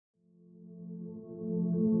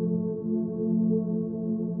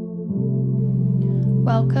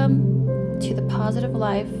Welcome to the Positive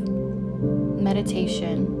Life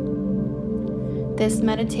meditation. This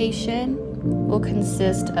meditation will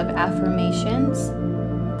consist of affirmations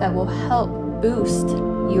that will help boost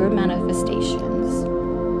your manifestations.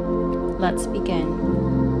 Let's begin.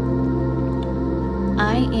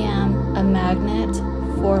 I am a magnet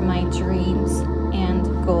for my dreams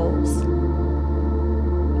and goals.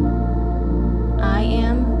 I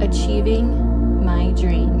am achieving my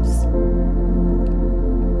dreams.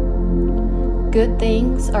 Good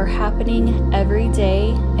things are happening every day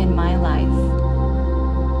in my life.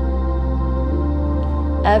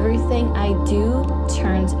 Everything I do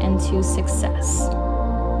turns into success.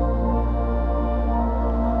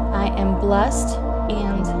 I am blessed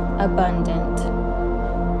and abundant.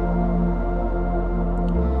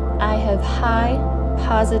 I have high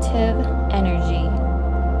positive energy.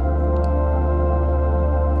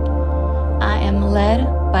 I am led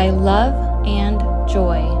by love and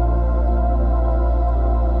joy.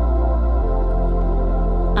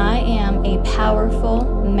 I am a powerful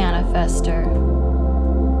manifester.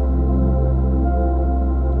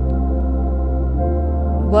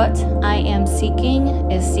 What I am seeking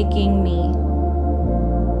is seeking me.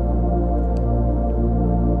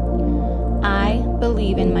 I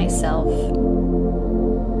believe in myself.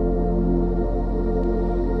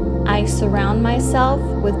 I surround myself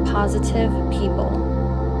with positive people.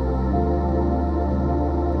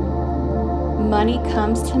 Money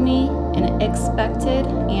comes to me in expected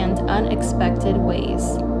and unexpected ways.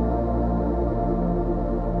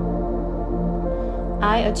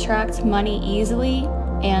 I attract money easily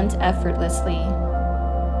and effortlessly.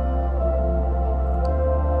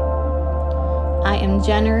 I am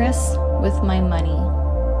generous with my money.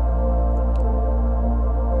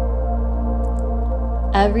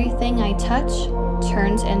 Everything I touch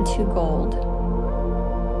turns into gold.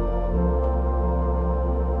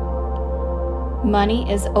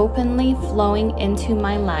 Money is openly flowing into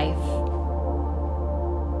my life.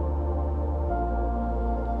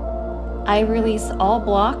 I release all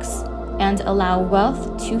blocks and allow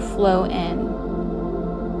wealth to flow in.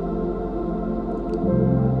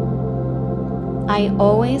 I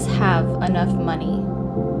always have enough money.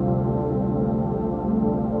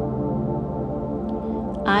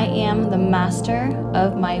 I am the master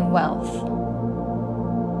of my wealth.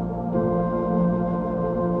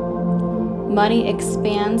 Money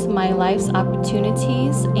expands my life's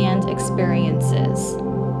opportunities and experiences.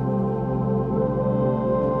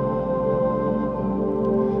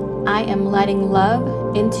 I am letting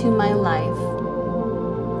love into my life.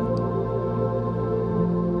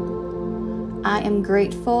 I am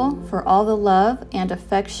grateful for all the love and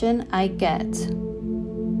affection I get.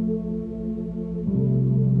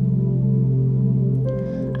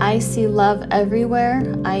 I see love everywhere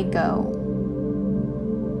I go.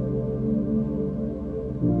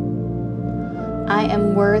 I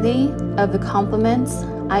am worthy of the compliments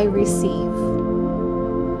I receive.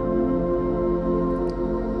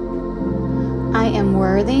 I am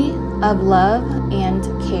worthy of love and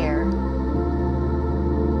care.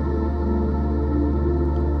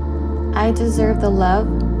 I deserve the love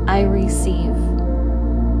I receive.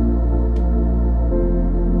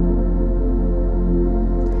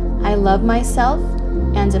 I love myself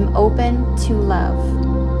and am open to love.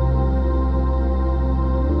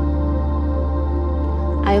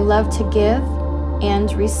 I love to give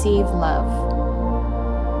and receive love.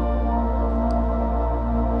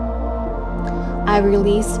 I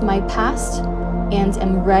release my past and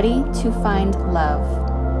am ready to find love.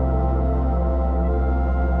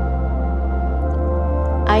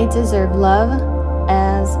 I deserve love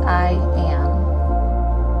as I am.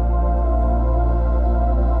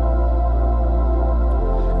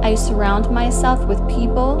 I surround myself with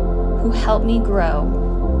people who help me grow.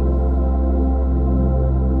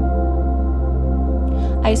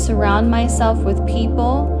 I surround myself with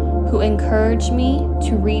people who encourage me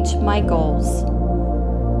to reach my goals.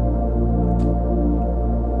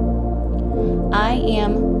 I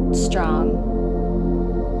am strong.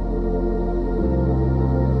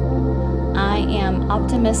 I am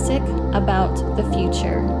optimistic about the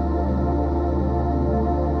future.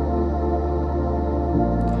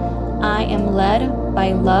 I am led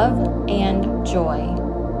by love and joy.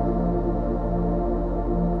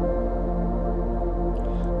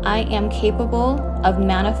 I am capable of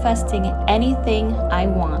manifesting anything I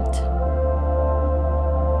want.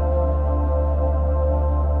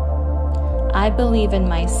 I believe in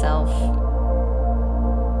myself.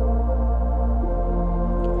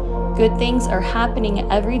 Good things are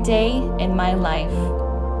happening every day in my life.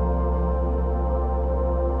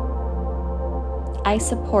 I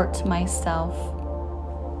support myself.